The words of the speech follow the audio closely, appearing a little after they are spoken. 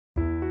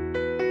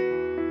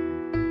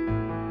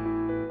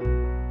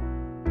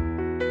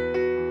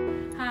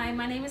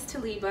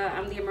Shaliba.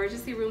 I'm the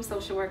emergency room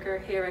social worker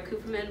here at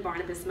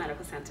RWJBarnabas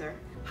Medical Center.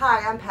 Hi,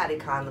 I'm Patty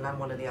Conlon. I'm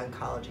one of the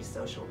oncology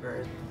social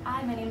workers.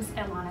 Hi, my name is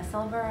Ilana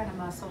Silver and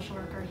I'm a social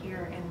worker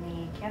here in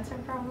the cancer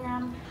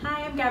program.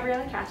 Hi, I'm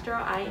Gabriela Castro.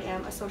 I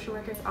am a social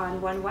worker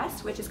on 1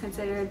 West, which is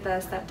considered the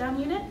step-down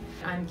unit.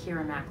 I'm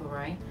Kira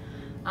McElroy.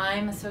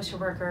 I'm a social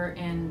worker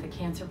in the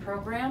cancer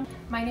program.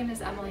 My name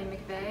is Emily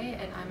McVeigh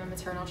and I'm a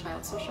maternal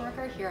child social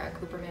worker here at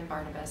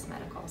RWJBarnabas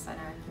Medical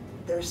Center.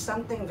 There's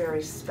something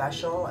very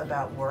special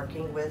about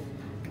working with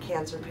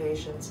cancer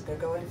patients. They're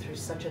going through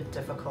such a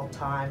difficult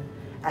time,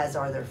 as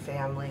are their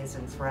families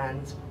and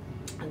friends,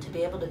 and to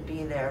be able to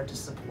be there to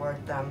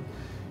support them,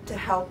 to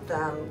help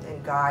them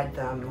and guide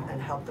them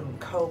and help them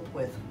cope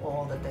with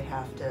all that they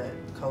have to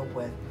cope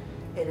with.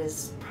 It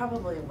is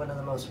probably one of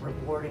the most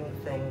rewarding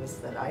things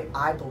that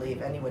I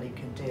believe anybody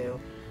could do.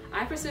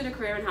 I pursued a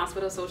career in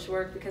hospital social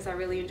work because I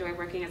really enjoy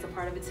working as a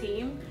part of a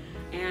team.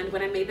 And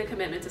when I made the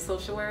commitment to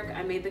social work,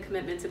 I made the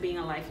commitment to being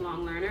a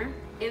lifelong learner.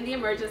 In the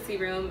emergency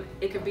room,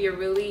 it could be a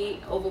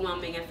really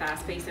overwhelming and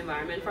fast-paced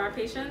environment for our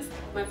patients.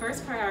 My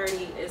first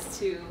priority is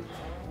to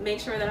make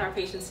sure that our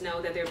patients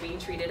know that they're being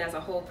treated as a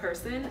whole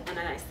person and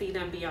that I see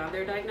them beyond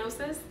their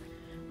diagnosis.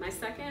 My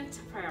second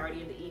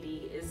priority in the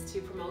ED is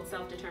to promote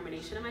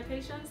self-determination in my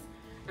patients.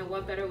 And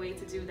what better way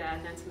to do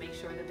that than to make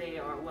sure that they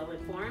are well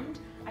informed.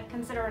 I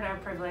consider it a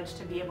privilege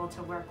to be able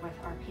to work with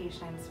our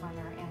patients when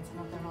they're in some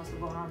of their most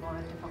vulnerable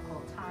and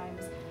difficult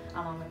times,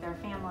 along with their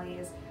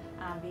families,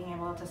 being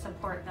able to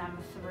support them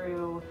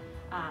through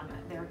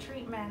their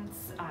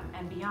treatments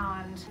and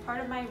beyond.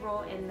 Part of my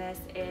role in this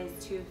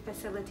is to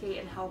facilitate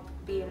and help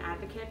be an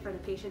advocate for the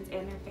patients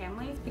and their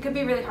families. It could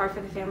be really hard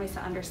for the families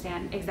to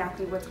understand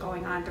exactly what's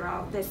going on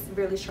throughout this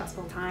really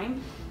stressful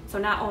time. So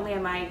not only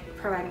am I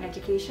providing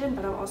education,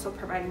 but I'm also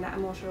providing that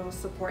emotional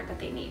support that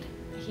they need.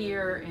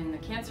 Here in the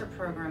cancer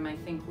program, I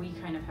think we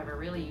kind of have a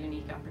really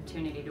unique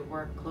opportunity to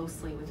work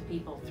closely with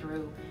people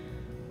through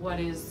what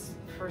is,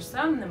 for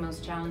some, the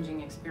most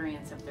challenging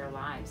experience of their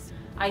lives.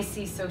 I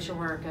see social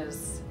work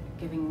as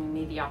giving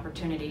me the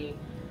opportunity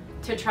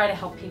to try to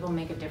help people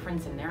make a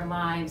difference in their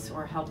lives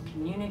or help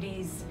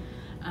communities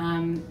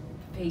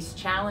face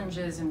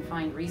challenges and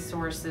find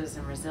resources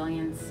and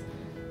resilience.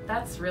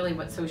 That's really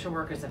what social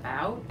work is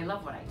about. I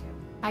love what I do.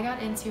 I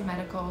got into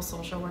medical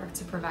social work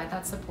to provide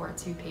that support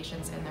to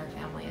patients and their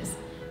families.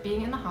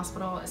 Being in the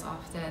hospital is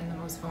often the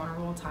most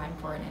vulnerable time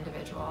for an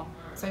individual,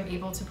 so I'm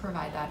able to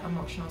provide that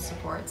emotional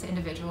support to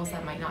individuals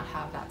that might not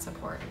have that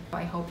support.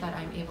 I hope that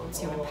I'm able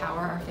to empower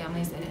our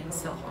families and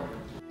instill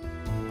hope.